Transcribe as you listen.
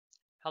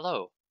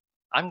Hello,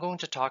 I'm going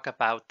to talk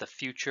about the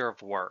future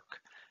of work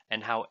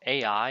and how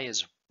AI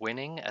is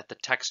winning at the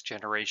text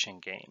generation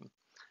game.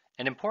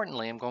 And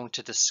importantly, I'm going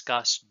to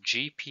discuss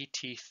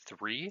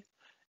GPT-3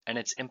 and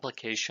its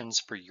implications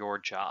for your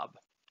job.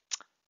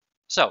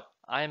 So,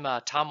 I'm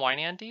Tom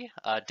Weinandy,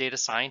 a data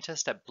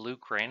scientist at Blue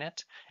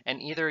Granite,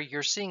 and either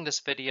you're seeing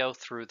this video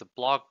through the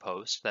blog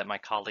post that my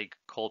colleague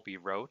Colby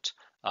wrote,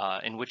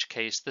 in which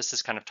case this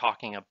is kind of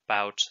talking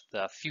about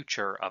the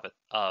future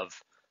of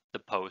the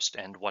post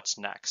and what's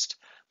next.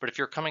 But if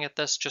you're coming at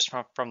this just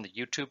from the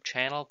YouTube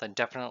channel, then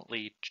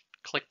definitely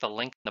click the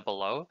link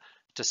below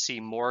to see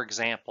more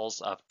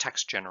examples of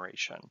text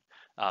generation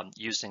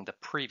using the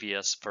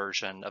previous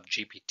version of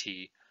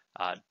GPT-2.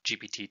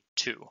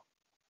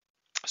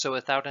 So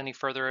without any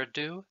further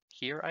ado,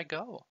 here I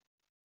go.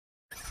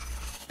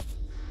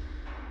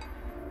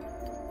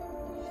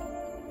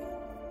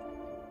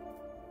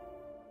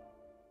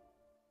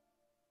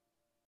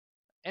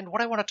 And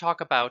what I want to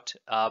talk about,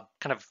 I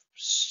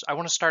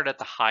want to start at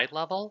the high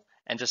level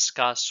and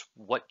discuss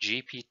what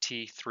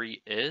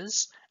GPT-3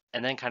 is,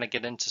 and then kind of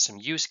get into some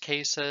use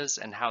cases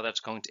and how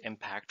that's going to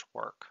impact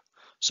work.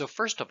 So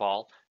first of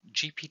all,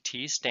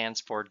 GPT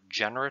stands for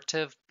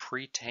Generative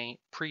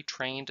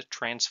Pre-trained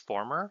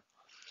Transformer,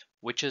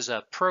 which is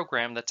a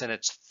program that's in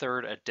its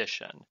third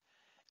edition.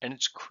 And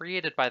it's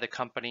created by the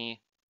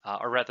company,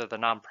 or rather the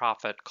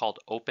nonprofit called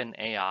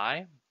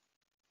OpenAI.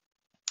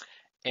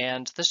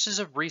 And this is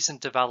a recent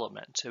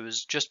development. It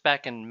was just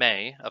back in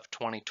May of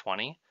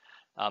 2020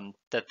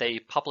 that they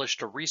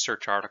published a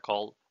research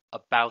article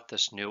about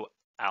this new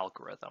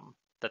algorithm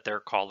that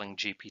they're calling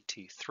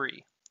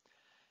GPT-3.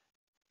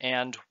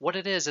 And what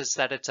it is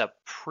that it's a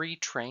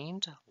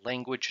pre-trained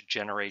language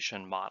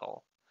generation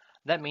model.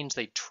 That means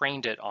they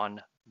trained it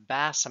on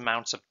vast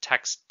amounts of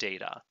text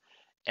data.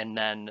 And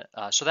then,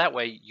 so that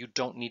way you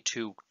don't need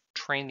to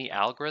train the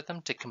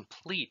algorithm to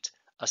complete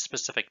a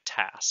specific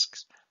task.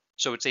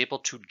 So it's able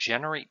to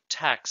generate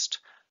text,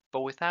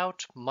 but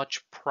without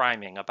much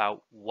priming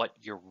about what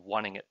you're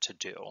wanting it to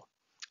do.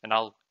 And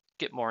I'll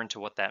get more into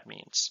what that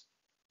means.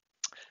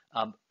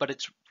 But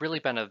it's really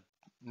been a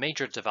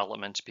major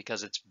development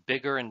because it's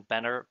bigger and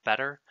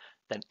better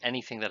than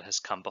anything that has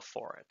come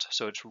before it.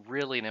 So it's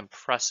really an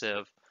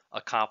impressive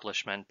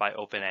accomplishment by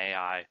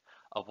OpenAI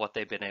of what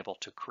they've been able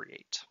to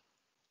create.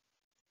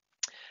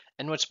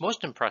 And what's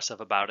most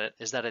impressive about it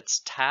is that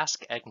it's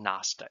task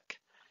agnostic.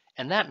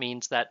 And that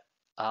means that,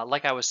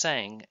 like I was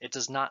saying, it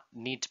does not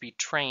need to be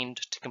trained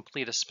to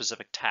complete a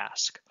specific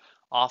task.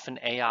 Often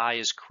AI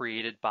is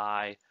created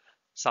by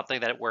something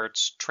where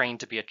it's trained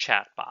to be a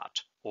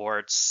chatbot, or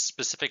it's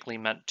specifically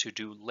meant to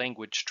do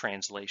language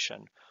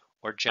translation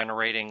or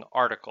generating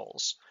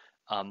articles.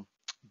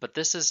 But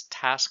this is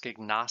task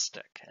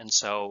agnostic. And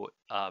so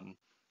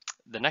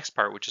the next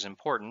part, which is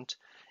important,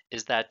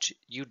 is that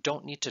you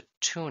don't need to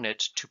tune it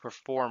to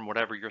perform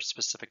whatever your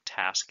specific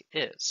task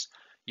is.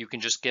 You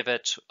can just give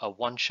it a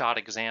one-shot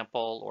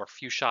example or a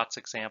few shots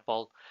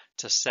example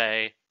to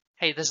say,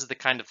 hey, this is the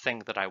kind of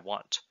thing that I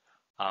want.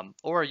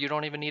 Or you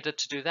don't even need it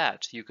to do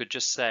that. You could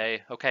just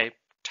say, okay,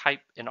 type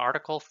an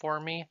article for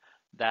me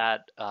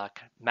that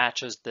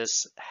matches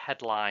this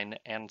headline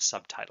and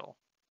subtitle,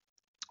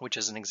 which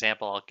is an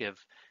example I'll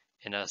give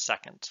in a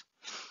second.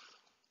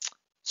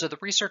 So the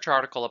research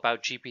article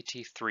about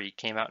GPT-3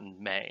 came out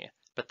in May,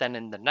 but then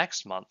in the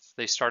next month,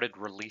 they started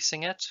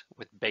releasing it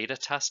with beta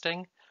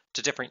testing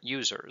to different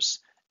users.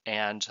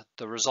 And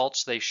the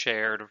results they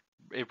shared,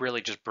 it really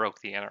just broke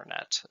the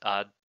internet.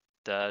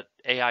 The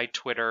AI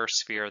Twitter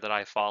sphere that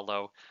I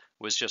follow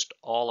was just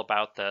all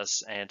about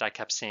this, and I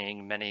kept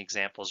seeing many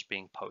examples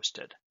being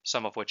posted,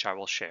 some of which I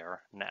will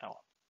share now.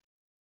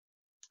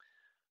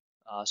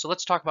 So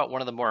let's talk about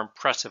one of the more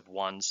impressive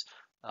ones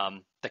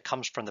that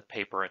comes from the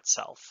paper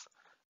itself.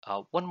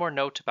 One more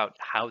note about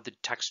how the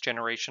text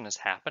generation is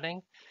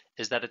happening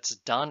is that it's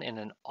done in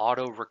an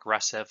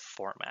autoregressive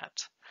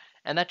format.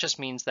 And that just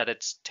means that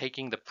it's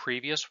taking the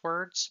previous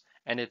words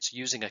and it's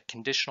using a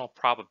conditional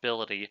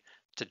probability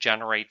to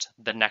generate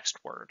the next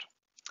word.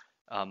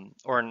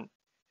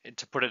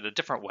 To put it a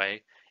different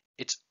way,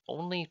 it's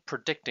only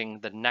predicting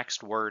the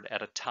next word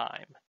at a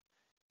time.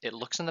 It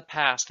looks in the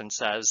past and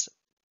says,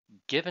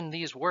 given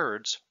these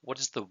words, what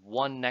is the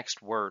one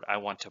next word I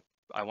want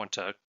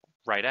to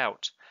write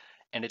out?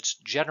 And it's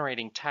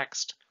generating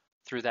text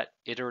through that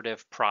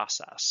iterative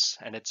process.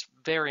 And it's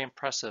very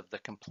impressive, the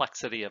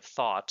complexity of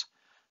thought,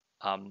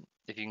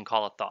 if you can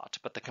call it thought,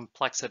 but the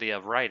complexity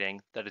of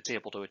writing that it's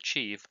able to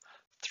achieve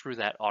through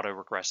that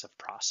autoregressive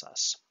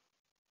process.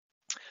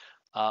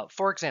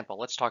 For example,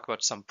 let's talk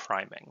about some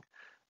priming.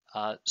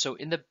 So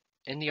in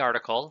the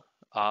article,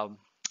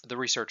 the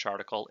research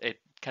article, it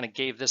kind of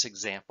gave this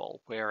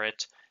example where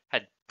it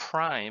had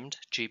primed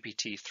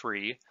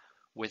GPT-3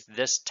 with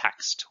this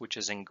text, which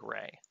is in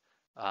gray,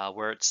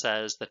 where it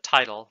says the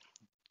title,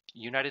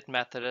 United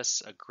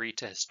Methodists Agree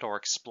to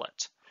Historic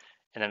Split.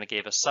 And then it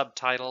gave a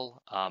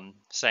subtitle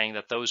saying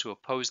that those who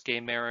oppose gay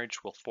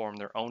marriage will form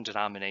their own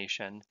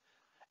denomination.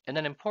 And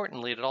then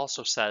importantly, it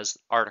also says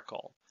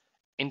article.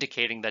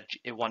 indicating that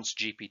it wants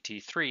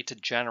GPT-3 to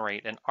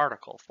generate an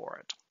article for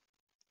it.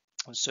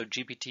 So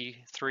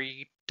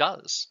GPT-3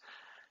 does.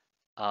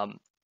 Um,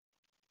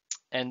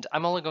 and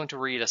I'm only going to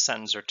read a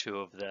sentence or two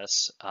of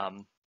this,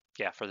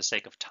 for the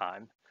sake of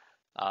time.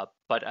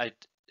 But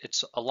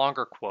it's a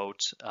longer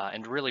quote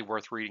and really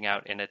worth reading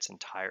out in its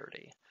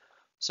entirety.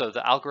 So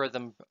the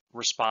algorithm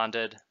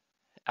responded,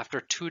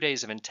 after 2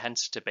 days of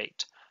intense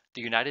debate,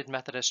 the United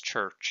Methodist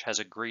Church has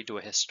agreed to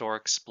a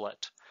historic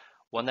split,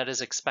 one that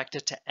is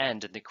expected to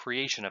end in the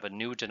creation of a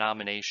new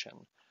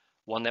denomination,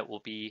 one that will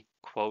be,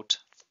 quote,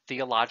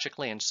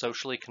 theologically and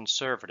socially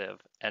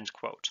conservative, end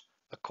quote,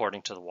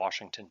 according to the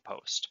Washington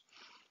Post.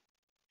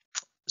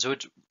 So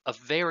it's a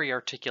very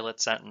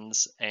articulate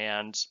sentence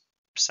and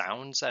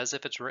sounds as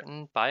if it's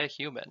written by a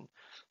human.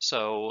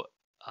 So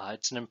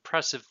it's an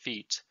impressive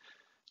feat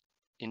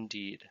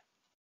indeed.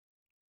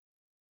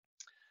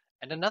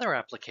 And another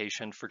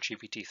application for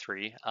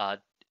GPT-3,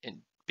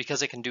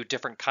 because it can do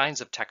different kinds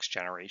of text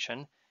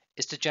generation,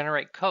 is to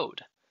generate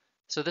code.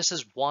 So this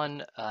is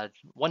one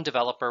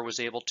developer was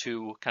able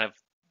to kind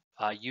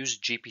of use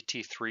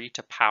GPT-3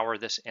 to power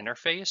this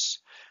interface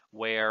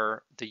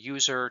where the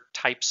user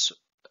types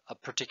a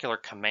particular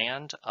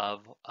command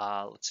of,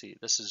 let's see,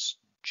 this is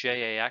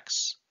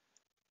JAX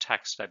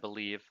text, I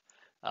believe,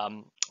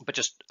 but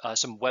just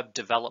some web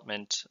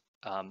development,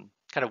 kind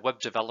of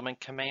web development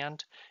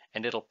command,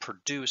 and it'll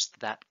produce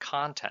that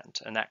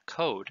content and that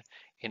code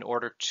in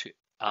order to,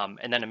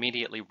 and then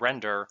immediately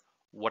render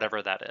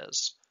whatever that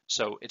is.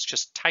 So it's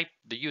just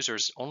the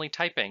user's only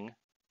typing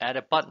at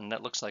a button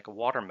that looks like a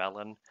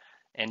watermelon,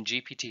 and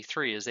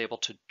GPT-3 is able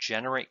to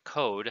generate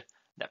code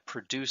that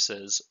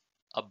produces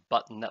a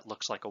button that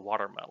looks like a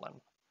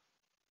watermelon.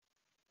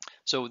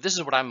 So this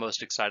is what I'm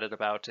most excited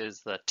about,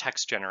 is the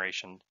text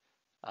generation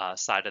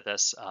side of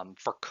this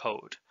for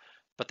code.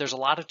 But there's a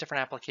lot of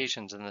different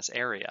applications in this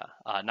area,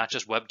 not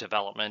just web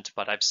development,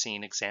 but I've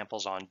seen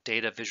examples on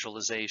data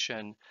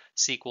visualization,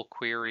 SQL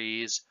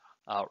queries,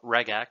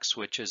 regex,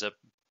 which is a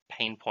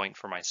pain point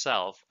for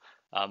myself.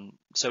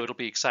 So it'll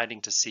be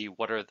exciting to see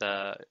what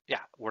are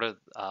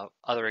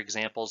other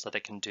examples that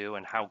it can do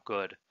and how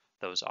good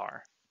those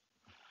are.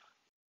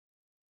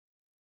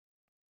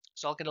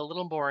 So I'll get a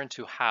little more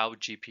into how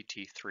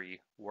GPT-3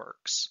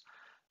 works.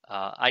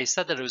 I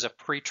said that it was a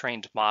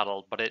pre-trained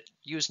model, but it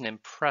used an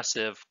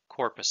impressive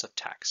corpus of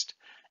text.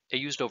 It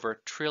used over 1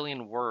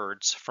 trillion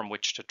words from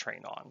which to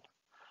train on.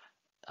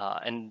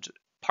 And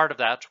part of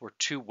that were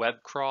 2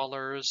 web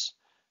crawlers,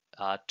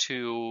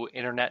 2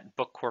 internet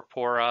book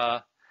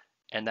corpora,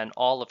 and then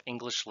all of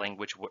English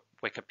language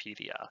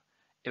Wikipedia.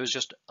 It was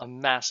just a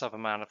massive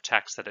amount of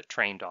text that it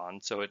trained on.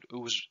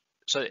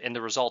 And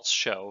the results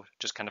show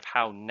just kind of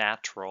how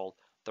natural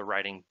the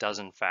writing does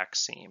in fact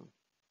seem.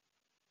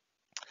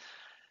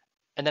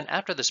 And then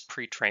after this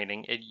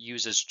pre-training, it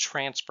uses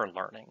transfer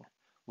learning,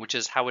 which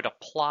is how it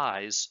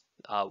applies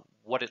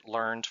what it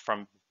learned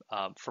from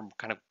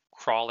kind of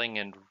crawling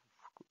and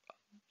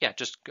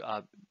just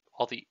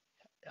all the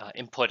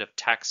input of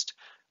text,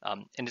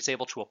 and it's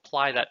able to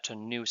apply that to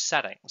new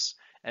settings.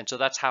 And so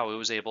that's how it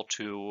was able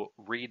to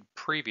read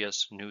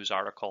previous news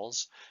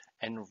articles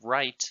and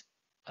write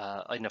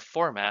in a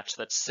format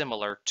that's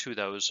similar to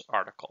those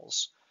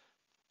articles,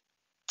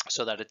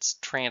 so that it's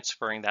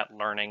transferring that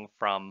learning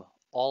from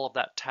all of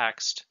that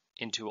text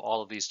into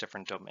all of these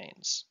different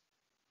domains.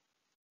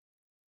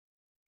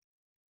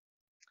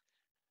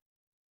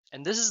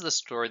 And this is the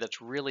story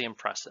that's really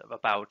impressive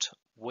about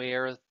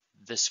where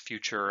this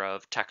future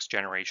of text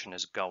generation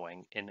is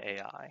going in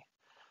AI.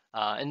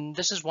 And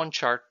this is one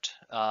chart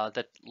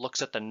that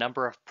looks at the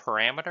number of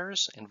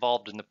parameters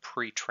involved in the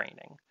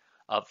pre-training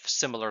of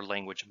similar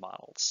language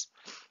models.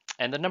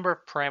 And the number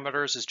of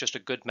parameters is just a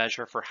good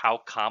measure for how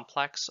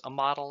complex a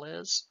model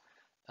is.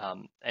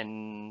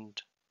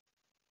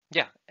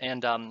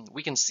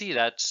 We can see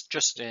that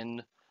just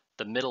in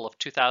the middle of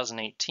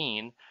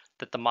 2018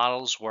 that the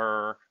models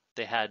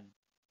they had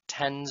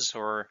tens,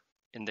 or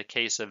in the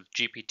case of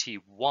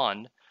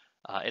GPT-1,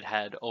 it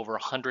had over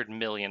 100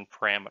 million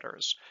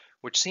parameters,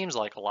 which seems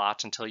like a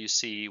lot until you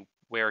see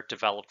where it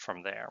developed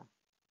from there.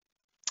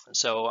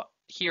 So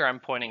here I'm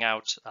pointing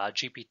out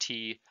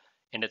GPT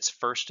in its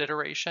first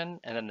iteration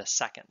and then the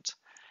second.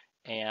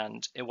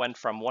 And it went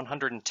from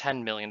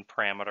 110 million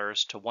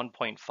parameters to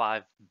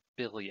 1.5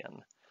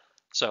 billion.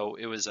 So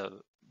it was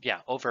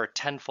over a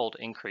tenfold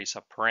increase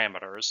of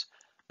parameters.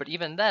 But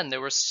even then,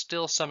 there were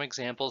still some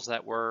examples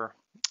that were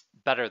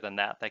better than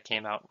that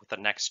came out with the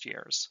next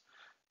years.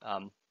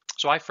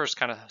 So I first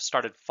kind of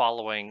started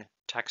following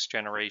text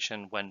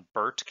generation when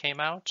BERT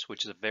came out,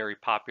 which is a very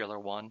popular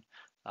one.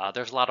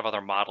 There's a lot of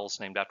other models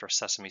named after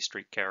Sesame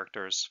Street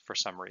characters for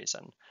some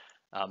reason.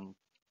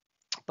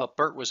 But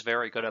BERT was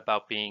very good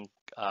about being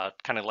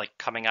kind of like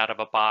coming out of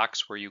a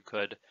box where you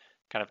could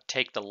kind of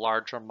take the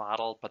larger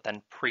model, but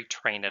then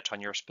pre-train it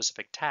on your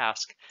specific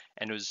task,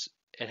 and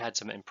it had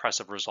some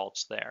impressive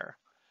results there.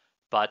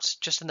 But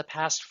just in the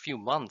past few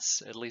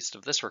months, at least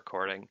of this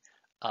recording,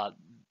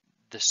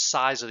 the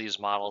size of these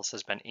models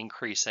has been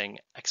increasing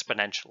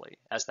exponentially,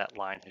 as that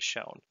line has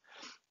shown.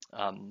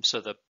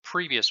 So the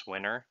previous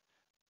winner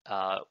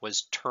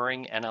was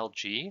Turing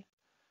NLG,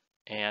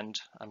 and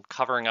I'm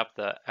covering up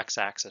the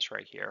x-axis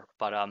right here.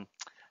 But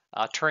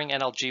Turing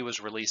NLG was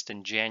released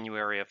in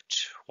January of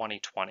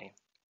 2020,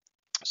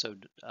 so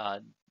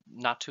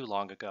not too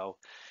long ago.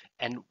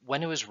 And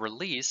when it was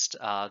released,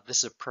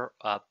 this is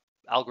a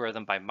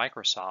algorithm by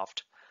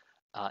Microsoft.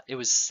 It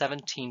was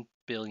 17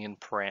 billion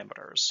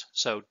parameters,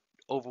 so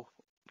over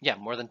yeah,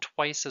 more than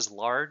twice as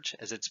large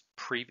as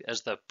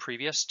as the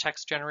previous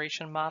text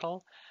generation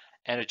model,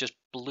 and it just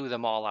blew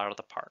them all out of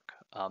the park.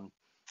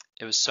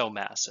 It was so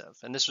massive,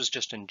 and this was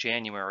just in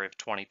January of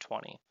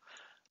 2020.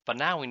 But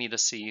now we need to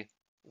see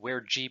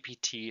where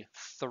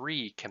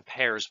GPT-3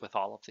 compares with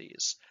all of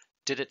these.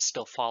 Did it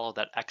still follow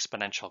that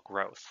exponential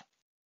growth?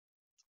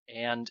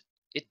 And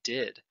it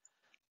did.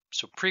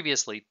 So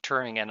previously,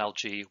 Turing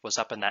NLG was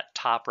up in that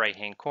top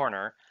right-hand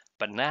corner,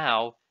 but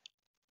now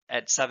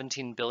at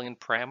 17 billion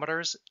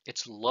parameters,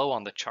 it's low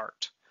on the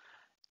chart.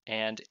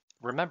 And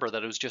remember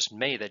that it was just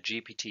May that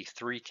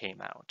GPT-3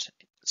 came out.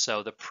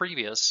 So the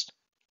previous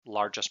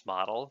largest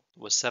model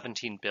was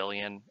 17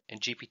 billion,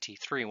 and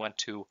GPT-3 went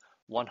to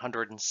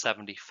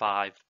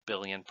 175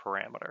 billion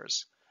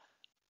parameters.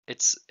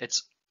 It's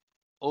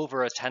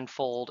over a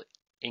tenfold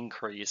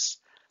increase,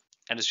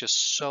 and it's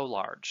just so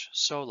large,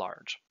 so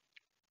large.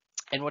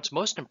 And what's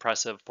most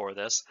impressive for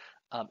this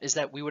is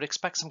that we would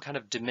expect some kind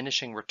of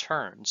diminishing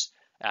returns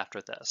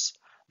after this.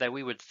 That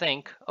we would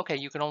think, okay,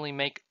 you can only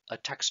make a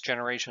text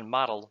generation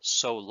model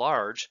so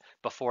large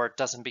before it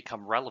doesn't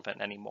become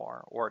relevant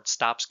anymore, or it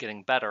stops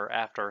getting better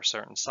after a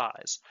certain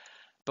size.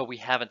 But we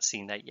haven't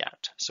seen that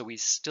yet. So we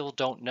still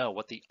don't know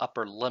what the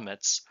upper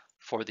limits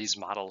for these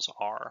models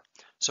are.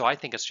 So I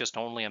think it's just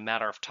only a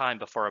matter of time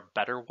before a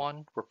better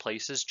one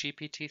replaces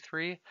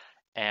GPT-3,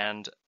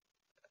 and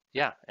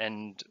yeah,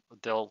 and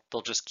they'll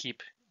just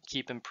keep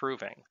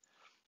improving.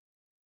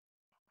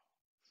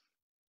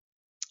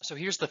 So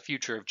here's the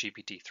future of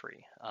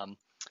GPT-3.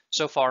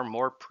 So far,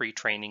 more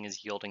pre-training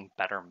is yielding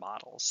better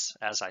models,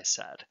 as I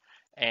said.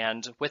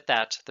 And with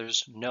that,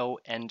 there's no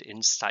end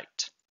in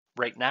sight.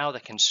 Right now,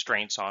 the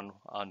constraints on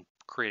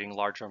creating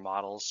larger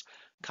models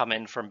come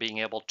in from being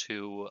able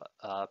to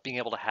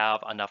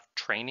have enough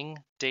training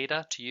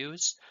data to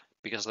use,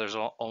 because there's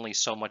only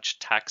so much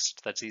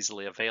text that's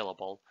easily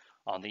available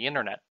on the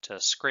internet to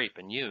scrape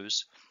and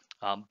use.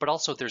 But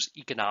also there's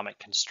economic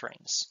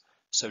constraints.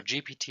 So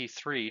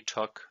GPT-3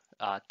 took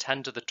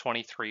 10 to the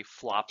 23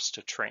 flops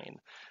to train,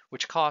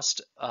 which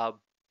cost,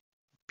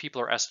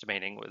 people are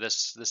estimating,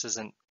 this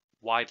isn't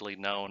widely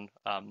known,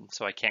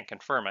 so I can't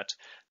confirm it,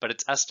 but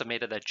it's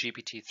estimated that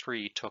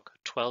GPT-3 took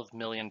 $12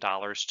 million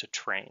to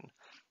train,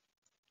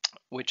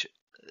 which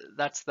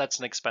that's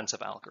an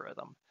expensive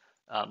algorithm.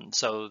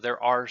 So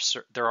there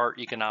are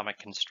economic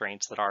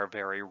constraints that are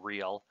very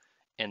real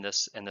in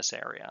this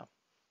area.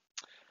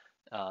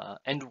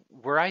 And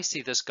where I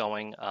see this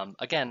going,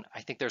 again,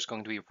 I think there's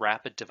going to be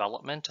rapid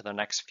development in the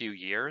next few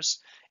years,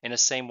 in the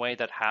same way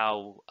that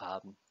how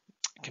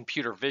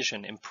computer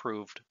vision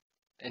improved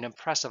an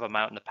impressive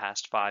amount in the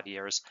past 5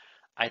 years.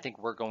 I think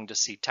we're going to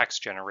see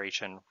text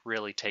generation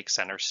really take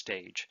center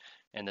stage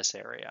in this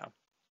area.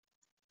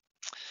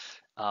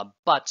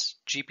 But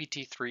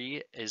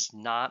GPT-3 is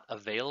not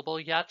available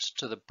yet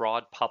to the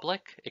broad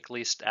public, at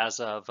least as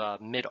of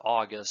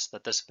mid-August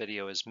that this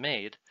video is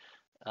made.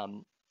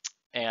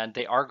 And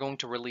they are going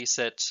to release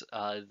it,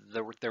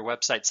 their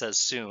website says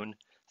soon,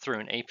 through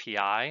an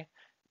API,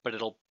 but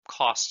it'll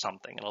cost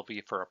something. It'll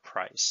be for a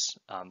price.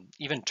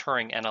 Even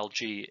Turing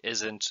NLG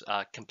isn't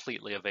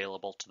completely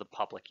available to the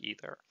public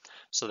either.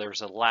 So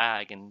there's a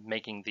lag in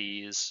making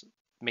these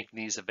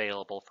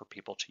available for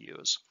people to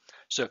use.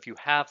 So if you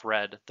have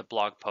read the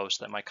blog post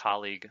that my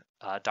colleague,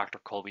 Dr.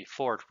 Colby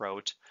Ford,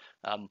 wrote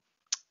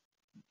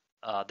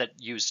that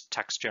used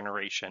text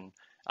generation,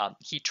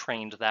 he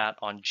trained that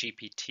on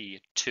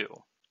GPT-2.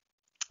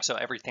 So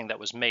everything that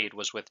was made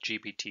was with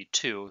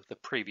GPT-2, the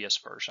previous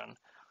version.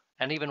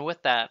 And even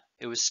with that,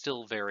 it was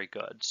still very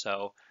good.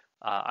 So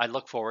I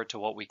look forward to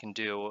what we can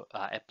do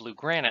at Blue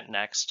Granite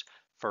next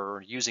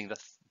for using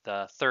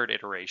the third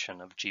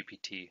iteration of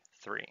GPT-3.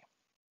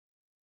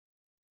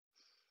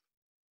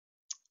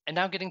 And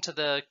now getting to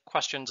the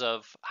questions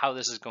of how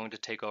this is going to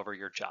take over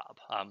your job.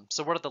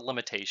 So what are the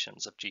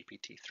limitations of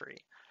GPT-3?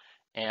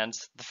 And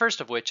the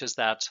first of which is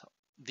that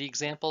the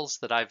examples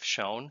that I've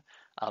shown,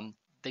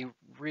 they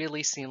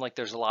really seem like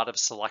there's a lot of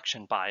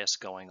selection bias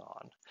going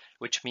on,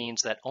 which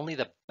means that only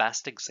the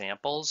best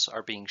examples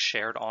are being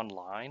shared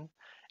online,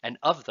 and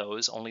of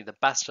those, only the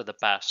best of the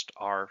best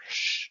are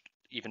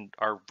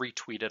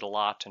retweeted a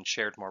lot and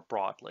shared more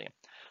broadly.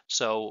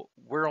 So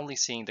we're only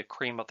seeing the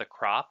cream of the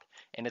crop,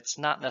 and it's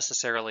not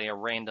necessarily a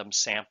random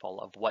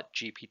sample of what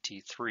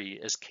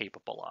GPT-3 is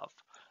capable of.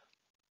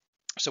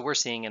 So we're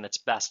seeing in its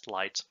best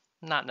light,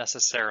 not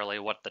necessarily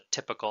what the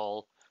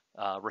typical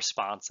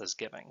response is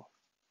giving.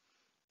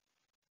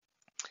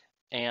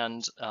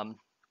 And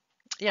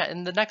yeah,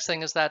 and the next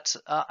thing is that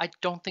I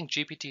don't think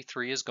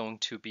GPT-3 is going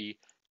to be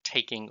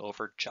taking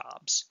over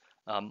jobs,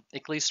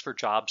 at least for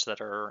jobs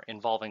that are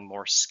involving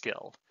more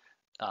skill.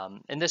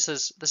 And this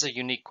is a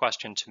unique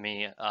question to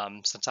me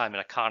since I'm an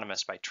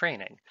economist by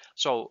training.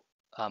 So,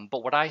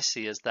 but what I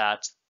see is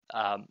that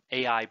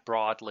AI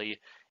broadly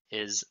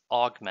is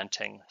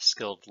augmenting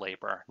skilled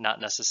labor, not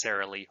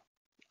necessarily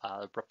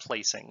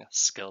replacing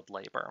skilled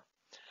labor.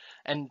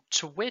 And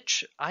to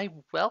which I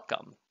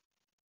welcome.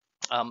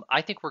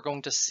 I think we're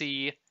going to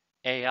see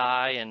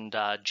AI and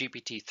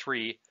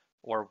GPT-3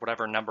 or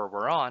whatever number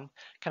we're on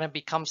kind of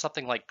become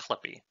something like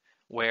Clippy,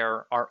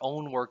 where our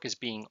own work is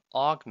being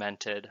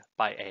augmented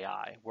by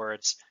AI, where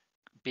it's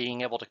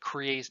being able to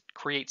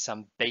create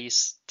some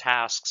base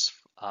tasks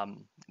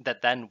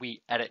that then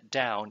we edit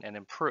down and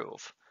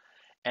improve.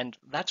 And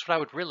that's what I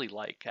would really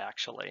like,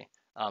 actually.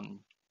 Um,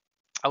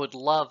 I would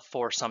love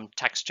for some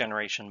text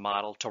generation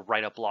model to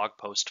write a blog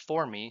post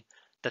for me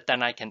that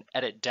then I can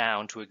edit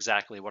down to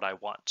exactly what I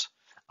want.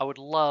 I would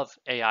love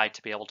AI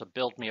to be able to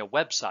build me a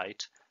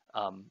website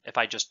if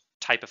I just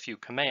type a few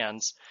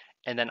commands,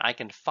 and then I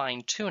can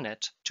fine tune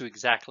it to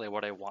exactly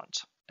what I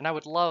want. And I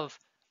would love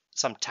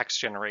some text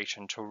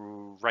generation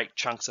to write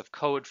chunks of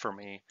code for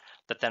me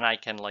that then I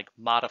can like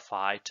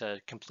modify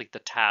to complete the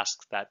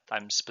task that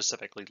I'm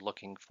specifically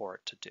looking for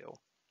it to do.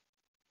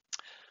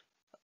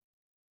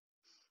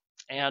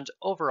 And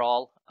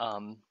overall,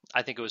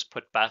 I think it was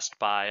put best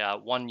by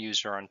one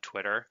user on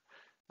Twitter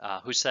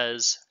who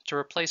says to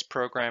replace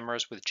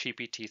programmers with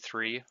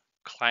GPT-3,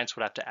 clients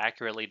would have to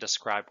accurately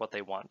describe what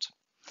they want.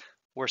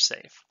 We're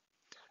safe.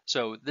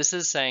 So this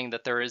is saying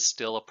that there is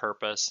still a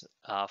purpose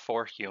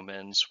for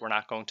humans. We're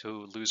not going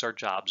to lose our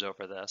jobs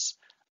over this,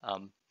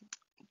 um,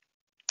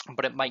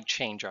 but it might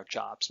change our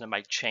jobs and it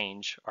might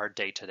change our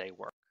day-to-day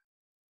work.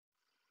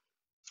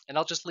 And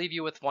I'll just leave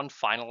you with one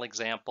final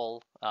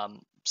example.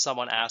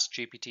 Someone asked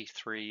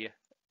GPT-3,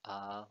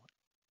 uh,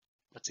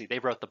 let's see, they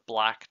wrote the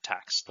black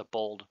text,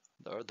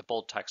 or the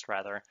bold text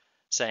rather,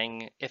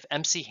 saying if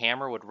MC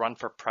Hammer would run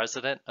for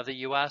president of the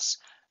US,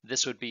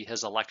 this would be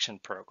his election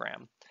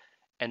program.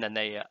 And then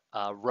they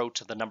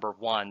wrote the number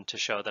 1 to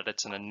show that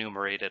it's an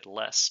enumerated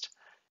list.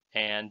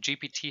 And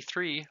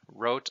GPT-3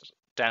 wrote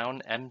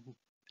down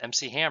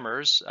MC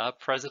Hammer's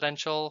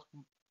presidential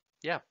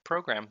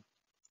program,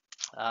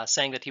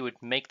 saying that he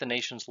would make the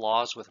nation's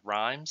laws with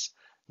rhymes,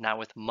 not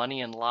with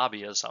money and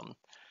lobbyism,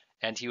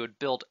 and he would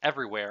build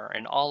everywhere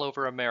and all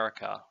over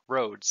America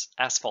roads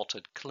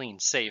asphalted, clean,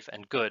 safe,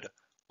 and good,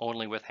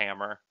 only with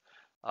hammer.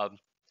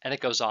 And it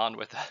goes on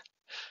with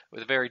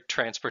with a very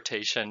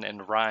transportation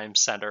and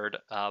rhyme-centered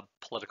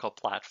political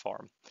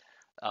platform.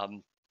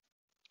 Um,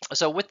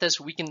 so with this,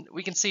 we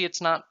can see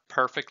it's not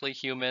perfectly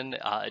human.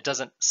 It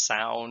doesn't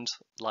sound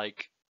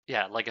like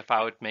like if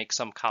I would make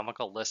some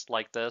comical list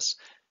like this,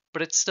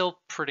 but it's still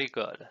pretty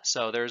good.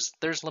 So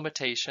there's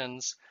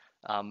limitations,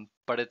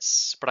 but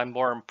I'm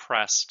more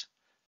impressed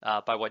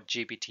by what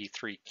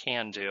GPT-3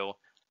 can do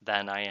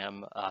than I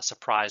am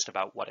surprised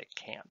about what it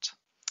can't.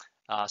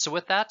 So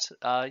with that,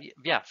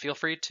 yeah, feel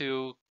free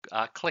to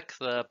click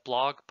the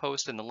blog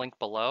post in the link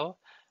below,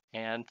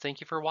 and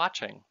thank you for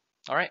watching.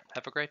 All right,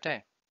 have a great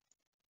day.